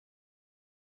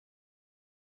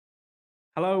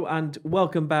Hello and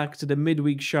welcome back to the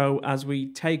midweek show as we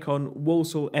take on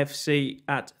Walsall FC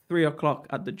at 3 o'clock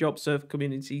at the JobServe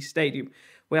Community Stadium.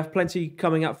 We have plenty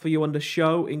coming up for you on the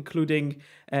show, including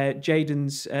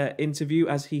Jayden's interview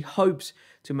as he hopes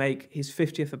to make his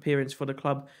 50th appearance for the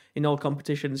club in all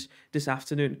competitions this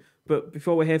afternoon. But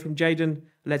before we hear from Jayden,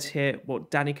 let's hear what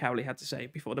Danny Cowley had to say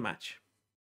before the match.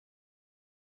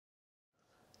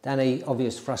 Danny,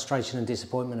 obvious frustration and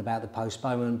disappointment about the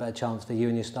postponement, but a chance for you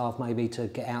and your staff maybe to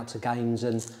get out to games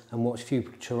and watch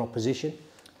future opposition?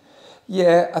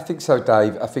 Yeah, I think so,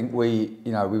 Dave. I think we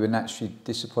were naturally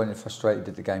disappointed and frustrated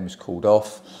that the game was called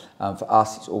off. For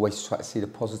us, it's always to try to see the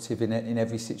positive in it, in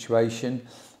every situation,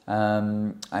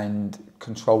 and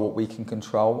control what we can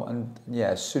control. And yeah,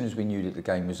 as soon as we knew that the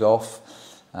game was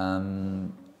off,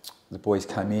 the boys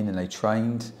came in and they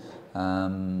trained.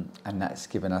 And that's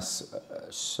given us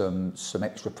some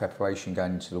extra preparation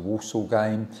going into the Walsall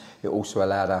game. It also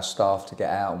allowed our staff to get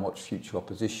out and watch future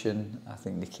opposition. I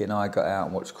think Nicky and I got out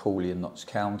and watched Crawley and Notts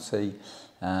County.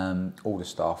 All the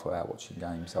staff were out watching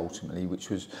games ultimately, which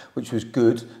was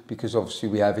good because obviously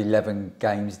we have 11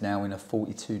 games now in a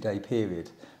 42-day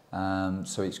period.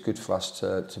 So it's good for us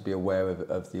to be aware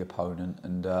of the opponent.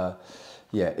 And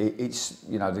it's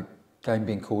the game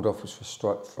being called off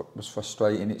was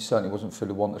frustrating. It certainly wasn't for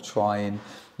the want of trying.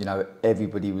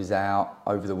 Everybody was out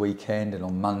over the weekend and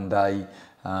on Monday.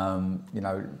 I've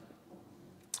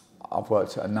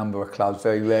worked at a number of clubs.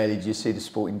 Very rarely do you see the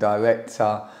sporting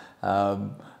director,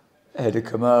 head of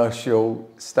commercial,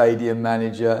 stadium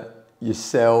manager,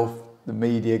 yourself, the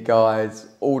media guys,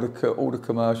 all the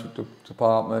commercial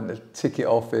department, the ticket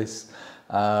office,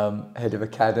 head of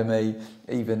academy,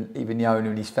 even the owner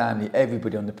and his family,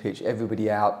 everybody on the pitch, everybody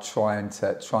out trying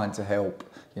to help.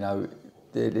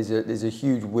 There's a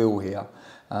huge will here.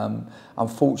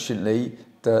 Unfortunately,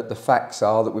 the facts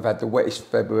are that we've had the wettest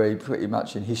February pretty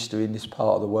much in history in this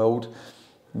part of the world.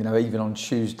 Even on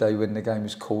Tuesday when the game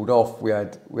was called off, we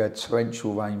had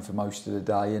torrential rain for most of the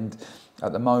day, and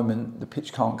at the moment the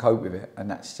pitch can't cope with it, and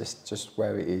that's just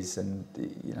where it is. And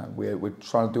we're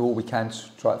trying to do all we can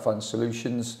to try to find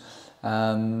solutions.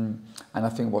 And I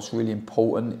think what's really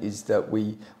important is that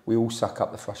we all suck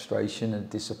up the frustration and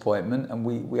disappointment, and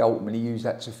we ultimately use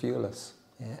that to fuel us.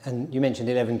 Yeah, and you mentioned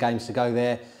 11 games to go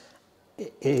there.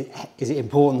 Is it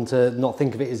important to not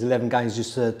think of it as 11 games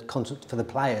just for the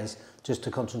players, just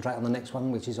to concentrate on the next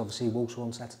one, which is obviously Walsall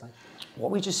on Saturday? What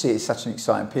we just see is such an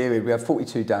exciting period. We have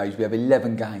 42 days, we have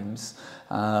 11 games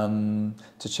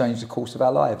to change the course of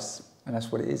our lives. And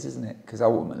that's what it is, isn't it? Because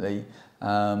ultimately,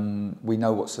 we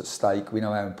know what's at stake, we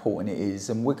know how important it is,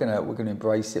 and we're gonna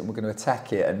embrace it and we're gonna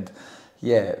attack it. And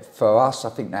yeah, for us, I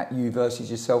think that you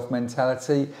versus yourself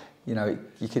mentality, you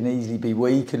can easily be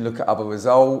weak and look at other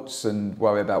results and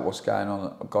worry about what's going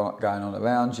on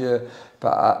around you.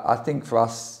 But I think for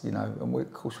us, and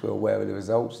of course we're aware of the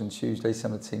results. And Tuesday,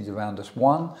 some of the teams around us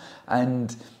won.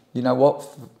 And you know what?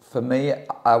 For me,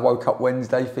 I woke up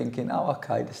Wednesday thinking, oh,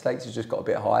 okay, the stakes have just got a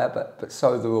bit higher, but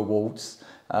so are the rewards.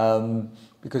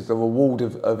 Because the reward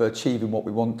of achieving what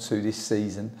we want to this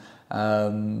season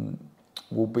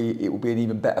will be an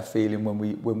even better feeling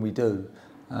when we do.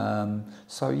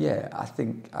 So yeah, I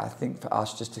think for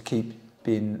us just to keep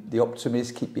being the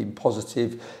optimist, keep being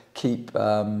positive, keep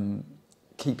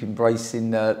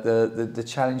embracing the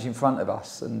challenge in front of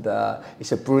us, and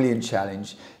it's a brilliant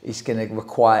challenge. It's going to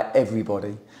require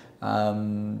everybody,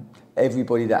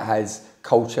 everybody that has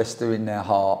Colchester in their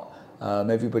heart,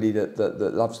 everybody that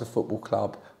loves the football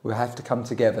club. We have to come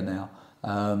together now.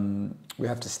 We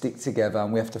have to stick together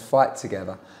and we have to fight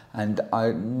together. And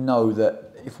I know that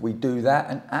if we do that,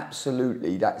 and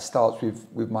absolutely that starts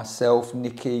with myself,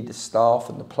 Nicky, the staff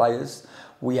and the players,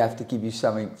 we have to give you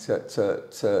something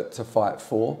to fight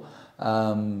for.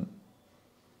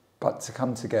 But to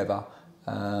come together,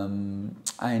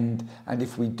 and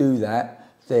if we do that,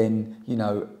 then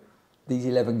these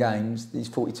 11 games, these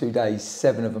 42 days,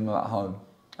 7 of them are at home.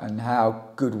 And how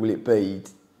good will it be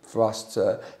for us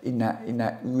to, in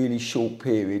that really short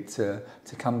period, to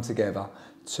come together,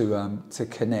 to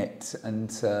connect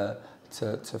and to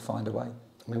find a way.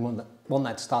 I mean, want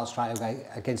that to start straight away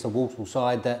against the Walsall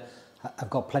side that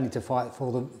have got plenty to fight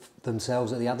for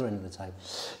themselves at the other end of the table.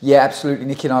 Yeah, absolutely.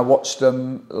 Nicky and I watched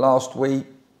them last week.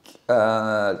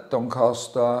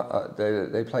 Doncaster,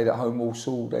 they played at home.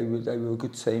 Walsall, they were a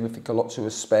good team. I think a lot to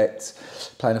respect.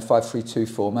 Playing a 5-3-2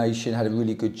 formation, had a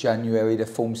really good January. Their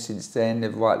form since then, they're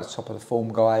right at the top of the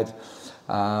form guide.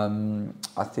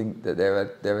 I think that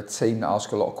they're a team that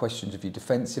ask a lot of questions of you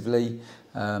defensively.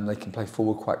 They can play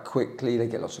forward quite quickly. They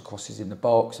get lots of crosses in the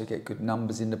box. They get good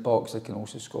numbers in the box. They can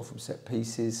also score from set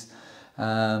pieces.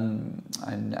 and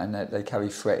that they carry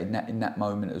threat in that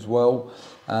moment as well.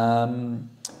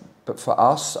 But for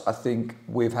us, I think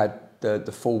we've had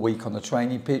the full week on the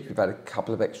training pitch. We've had a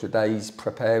couple of extra days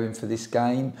preparing for this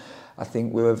game. I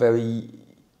think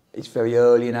it's very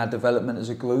early in our development as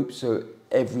a group, so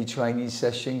every training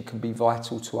session can be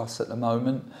vital to us at the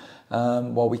moment.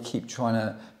 While we keep trying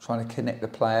to connect the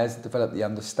players, develop the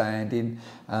understanding,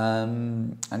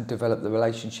 and develop the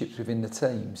relationships within the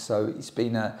team. So it's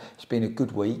been a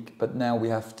good week, but now we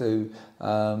have to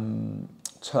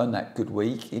turn that good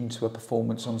week into a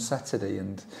performance on Saturday.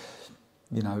 And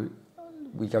you know,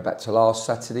 we go back to last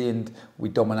Saturday and we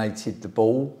dominated the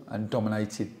ball and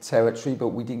dominated territory, but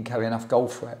we didn't carry enough goal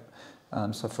threat.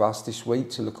 So for us this week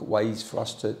to look at ways for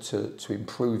us to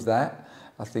improve that,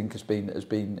 I think has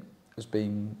been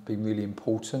really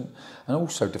important. And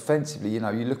also defensively, you know,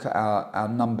 you look at our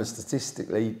numbers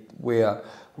statistically, we're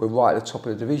right at the top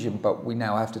of the division, but we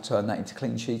now have to turn that into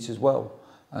clean sheets as well.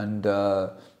 And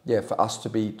for us to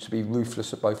be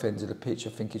ruthless at both ends of the pitch,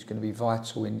 I think is going to be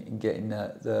vital in getting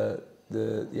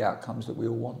the outcomes that we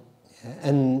all want. Yeah,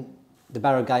 and the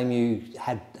Barrow game, you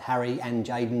had Harry and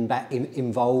Jayden back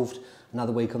involved.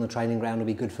 Another week on the training ground will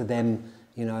be good for them,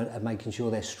 you know, and making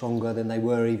sure they're stronger than they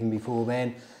were even before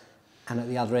then. And at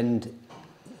the other end,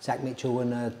 Zach Mitchell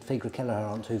and Figra Kelleher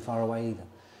aren't too far away either.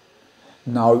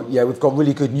 No, yeah, we've got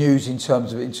really good news in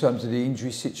terms of the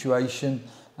injury situation.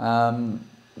 I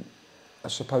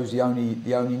suppose the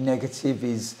only negative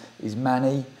is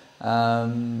Manny,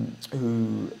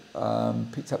 who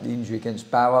picked up the injury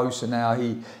against Barrow. So now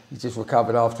he just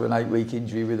recovered after an 8-week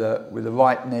injury with the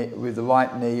right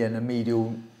knee and a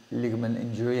medial ligament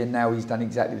injury, and now he's done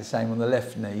exactly the same on the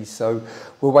left knee. So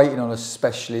we're waiting on a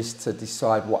specialist to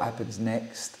decide what happens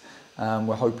next.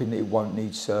 We're hoping that it won't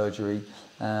need surgery,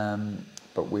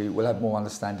 but we'll have more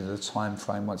understanding of the time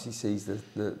frame once he sees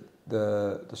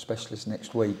the specialist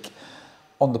next week.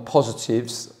 On the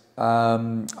positives,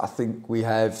 I think we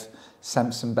have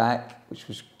Samson back, which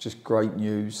was just great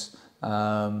news.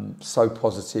 So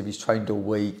positive. He's trained all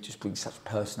week, just brings such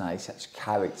personality, such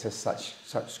character,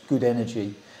 such good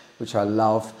energy, which I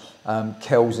love.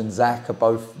 Kels and Zach are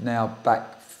both now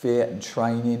back fit and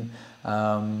training,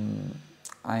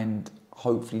 and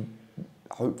hopefully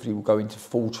we'll go into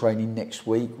full training next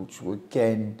week, which will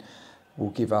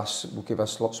give us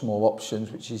lots more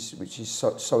options, which is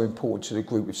so important to the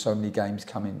group with so many games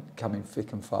coming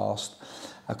thick and fast.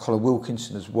 Colin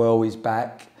Wilkinson as well is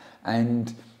back,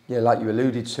 and yeah, like you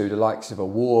alluded to, the likes of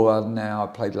Awara now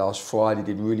played last Friday,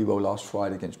 did really well last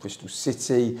Friday against Bristol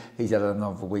City. He's had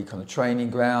another week on the training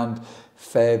ground.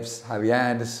 Febs, Harry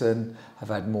Anderson have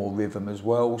had more rhythm as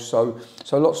well. So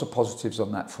lots of positives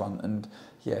on that front. And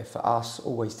yeah, for us,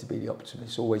 always to be the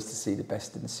optimist, always to see the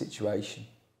best in the situation.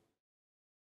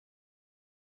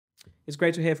 It's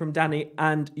great to hear from Danny,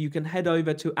 and you can head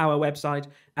over to our website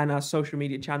and our social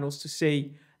media channels to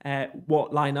see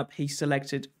what lineup he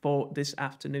selected for this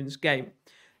afternoon's game.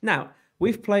 Now,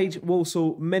 we've played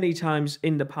Walsall many times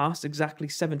in the past, exactly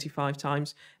 75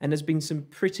 times, and there's been some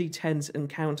pretty tense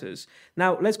encounters.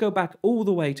 Now, let's go back all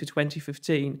the way to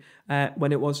 2015,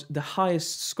 when it was the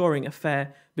highest scoring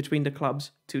affair between the clubs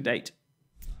to date.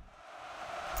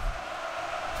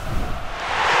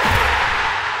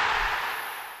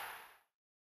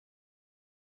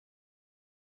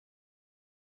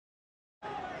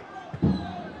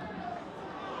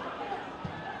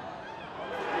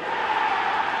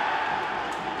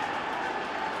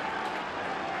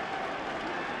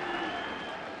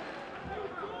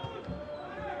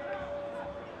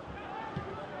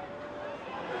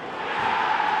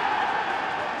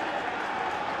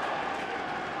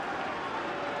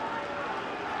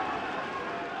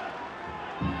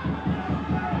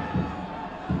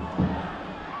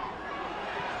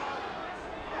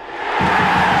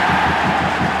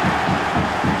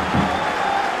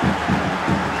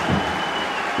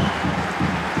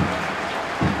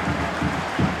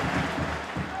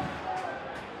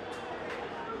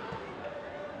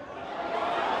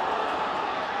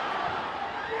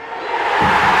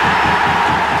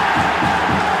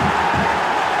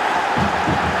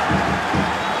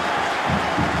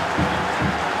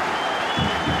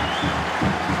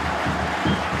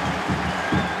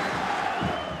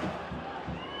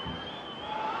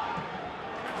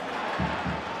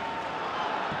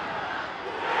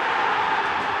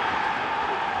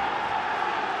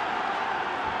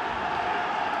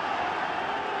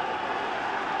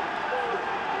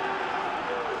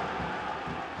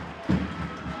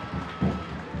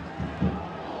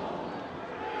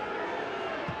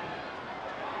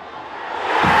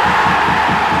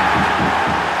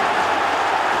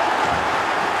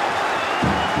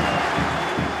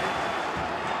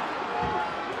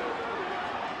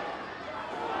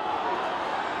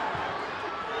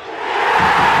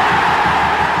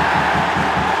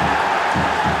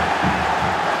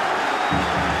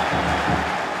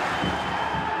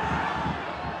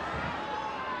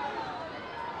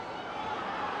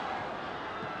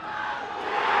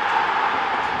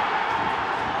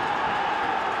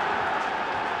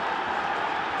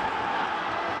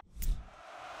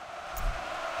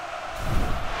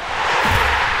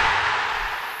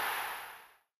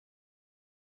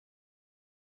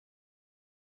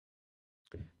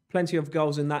 Plenty of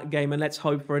goals in that game, and let's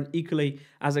hope for an equally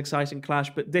as exciting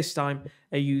clash, but this time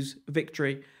a U's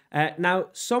victory. Now,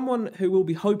 someone who will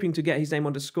be hoping to get his name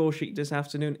on the score sheet this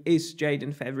afternoon is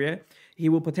Jayden Fevrier. He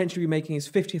will potentially be making his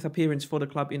 50th appearance for the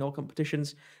club in all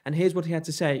competitions, and here's what he had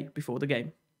to say before the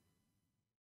game.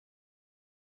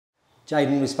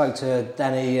 Jayden, we spoke to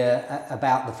Danny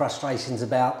about the frustrations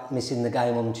about missing the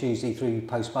game on Tuesday through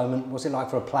postponement. What's it like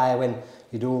for a player when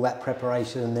you do all that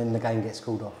preparation and then the game gets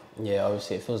called off? Yeah,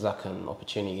 obviously it feels like an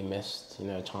opportunity missed, you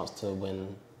know, a chance to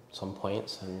win some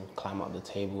points and climb up the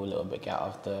table a little bit, get out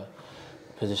of the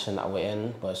position that we're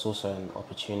in, but it's also an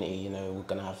opportunity, you know, we're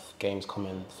going to have games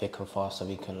coming thick and fast so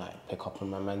we can like pick up on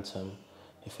momentum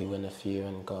if we win a few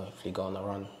and hopefully go on a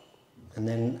run. And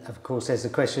then, of course, there's the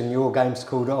question, your game's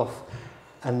called off,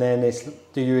 and then it's,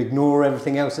 do you ignore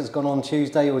everything else that's gone on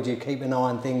Tuesday, or do you keep an eye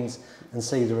on things and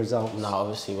see the results? No,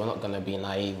 obviously we're not going to be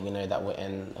naive. We know that we're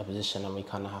in a position and we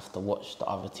kind of have to watch the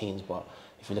other teams, but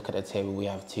if you look at the table, we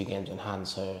have 2 games in hand,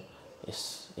 so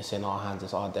it's in our hands,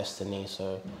 it's our destiny,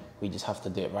 so we just have to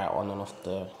do it right on and off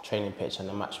the training pitch and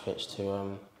the match pitch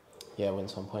to win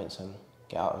some points and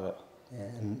get out of it. Yeah,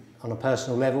 and on a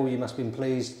personal level, you must have been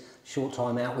pleased. Short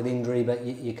time out with injury, but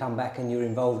you come back and you're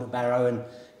involved at Barrow, and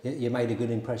you made a good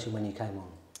impression when you came on.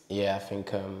 Yeah, I think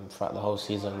throughout the whole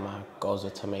season my goals were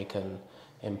to make an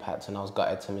impact, and I was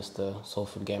gutted to miss the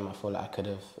Salford game. I feel like I could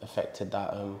have affected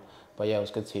that, but yeah, it was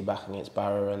good to be back against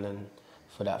Barrow, and then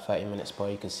for that 30-minute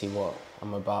spell you can see what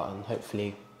I'm about and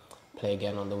hopefully play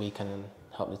again on the weekend and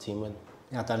help the team win.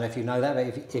 I don't know if you know that,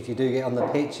 but if you do get on the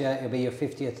pitch, it'll be your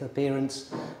 50th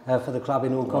appearance for the club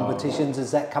in all competitions.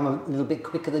 Has that come a little bit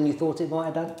quicker than you thought it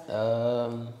might have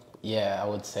done? Yeah, I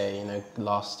would say, you know,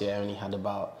 last year I only had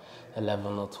about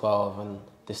 11 or 12, and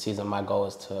this season my goal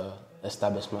is to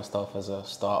establish myself as a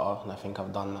starter, and I think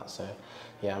I've done that. So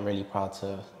yeah, I'm really proud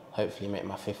to hopefully make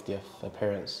my 50th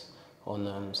appearance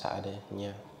on Saturday, and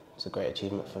yeah, it's a great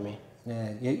achievement for me.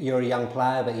 Yeah, you're a young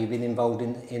player, but you've been involved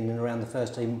in and around the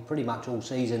first team pretty much all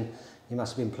season. You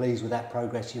must have been pleased with that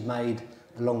progress you've made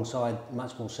alongside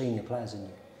much more senior players than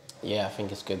you. Yeah, I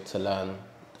think it's good to learn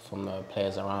from the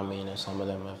players around me. You know, some of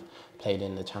them have played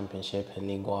in the Championship, in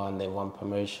League One, they won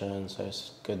promotion, so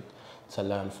it's good to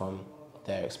learn from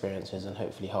their experiences and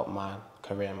hopefully help my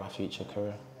career and my future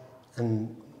career.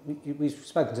 And we've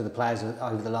spoken to the players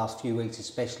over the last few weeks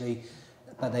especially,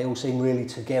 but they all seem really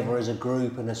together as a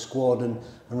group and a squad, and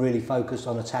really focused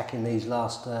on attacking these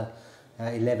last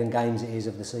 11 games it is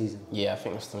of the season. Yeah, I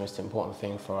think that's the most important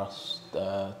thing for us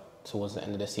towards the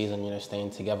end of the season, you know,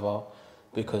 staying together,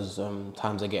 because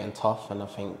times are getting tough, and I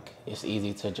think it's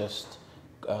easy to just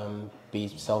be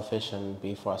selfish and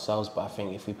be for ourselves, but I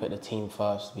think if we put the team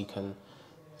first, we can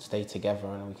stay together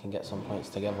and we can get some points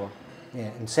together. Yeah,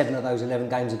 and 7 of those 11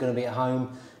 games are going to be at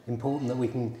home. Important that we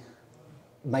can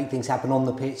make things happen on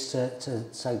the pitch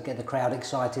to get the crowd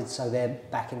excited, so they're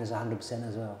backing us 100%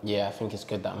 as well. Yeah, I think it's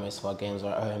good that most of our games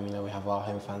are at home. You know, we have our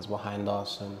home fans behind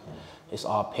us, and it's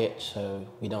our pitch, so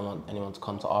we don't want anyone to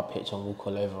come to our pitch and walk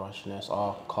all over us. You know, it's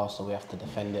our castle, we have to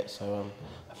defend it. So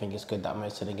I think it's good that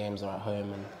most of the games are at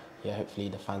home, and yeah, hopefully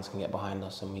the fans can get behind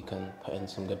us and we can put in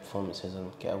some good performances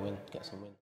and get some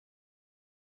wins.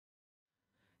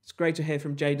 It's great to hear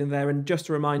from Jayden there, and just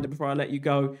a reminder before I let you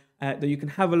go that you can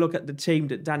have a look at the team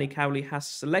that Danny Cowley has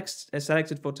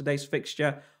selected for today's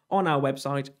fixture on our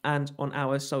website and on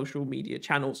our social media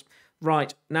channels.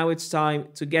 Right, now it's time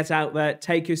to get out there,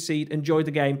 take your seat, enjoy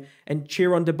the game, and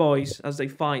cheer on the boys as they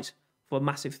fight for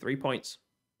massive 3 points.